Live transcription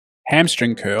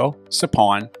hamstring curl,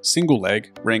 supine, single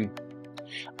leg, ring.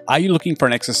 Are you looking for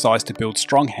an exercise to build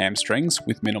strong hamstrings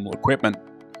with minimal equipment?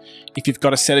 If you've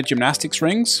got a set of gymnastics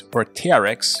rings or a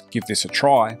TRX, give this a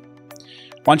try.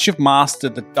 Once you've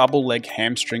mastered the double leg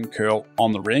hamstring curl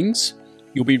on the rings,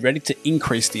 you'll be ready to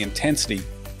increase the intensity.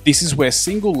 This is where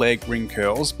single leg ring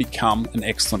curls become an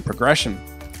excellent progression.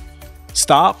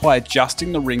 Start by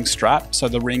adjusting the ring strap so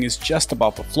the ring is just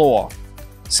above the floor.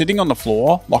 Sitting on the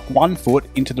floor, lock one foot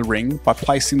into the ring by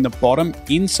placing the bottom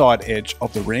inside edge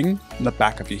of the ring on the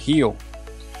back of your heel.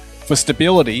 For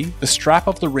stability, the strap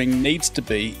of the ring needs to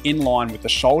be in line with the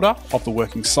shoulder of the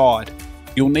working side.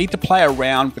 You'll need to play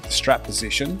around with the strap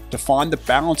position to find the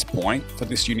balance point for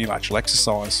this unilateral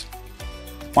exercise.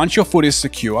 Once your foot is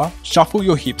secure, shuffle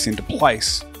your hips into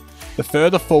place. The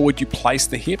further forward you place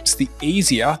the hips, the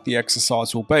easier the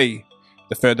exercise will be.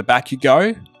 The further back you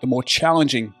go, the more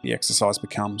challenging the exercise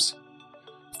becomes.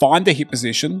 Find the hip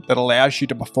position that allows you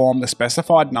to perform the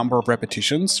specified number of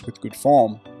repetitions with good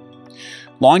form.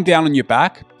 Lying down on your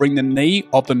back, bring the knee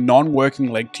of the non-working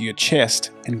leg to your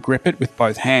chest and grip it with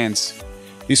both hands.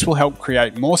 This will help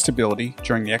create more stability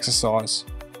during the exercise.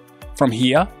 From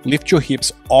here, lift your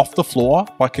hips off the floor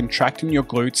by contracting your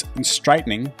glutes and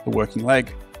straightening the working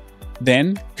leg.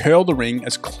 Then, curl the ring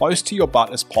as close to your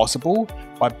butt as possible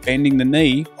by bending the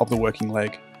knee of the working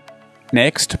leg.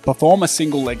 Next, perform a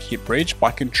single leg hip bridge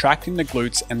by contracting the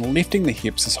glutes and lifting the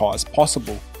hips as high as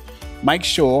possible. Make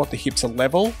sure the hips are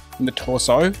level and the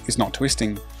torso is not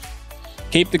twisting.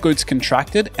 Keep the glutes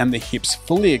contracted and the hips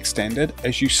fully extended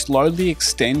as you slowly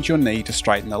extend your knee to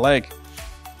straighten the leg.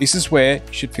 This is where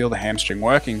you should feel the hamstring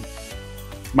working.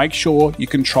 Make sure you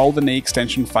control the knee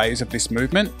extension phase of this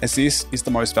movement, as this is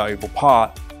the most valuable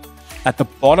part. At the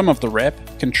bottom of the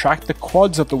rep, contract the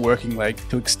quads of the working leg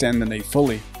to extend the knee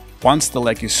fully. Once the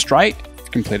leg is straight,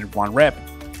 you've completed one rep.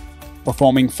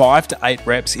 Performing 5 to 8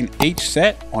 reps in each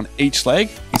set on each leg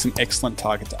is an excellent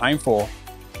target to aim for.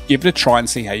 Give it a try and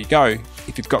see how you go.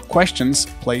 If you've got questions,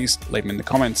 please leave them in the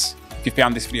comments. If you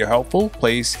found this video helpful,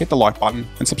 please hit the like button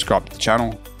and subscribe to the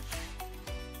channel.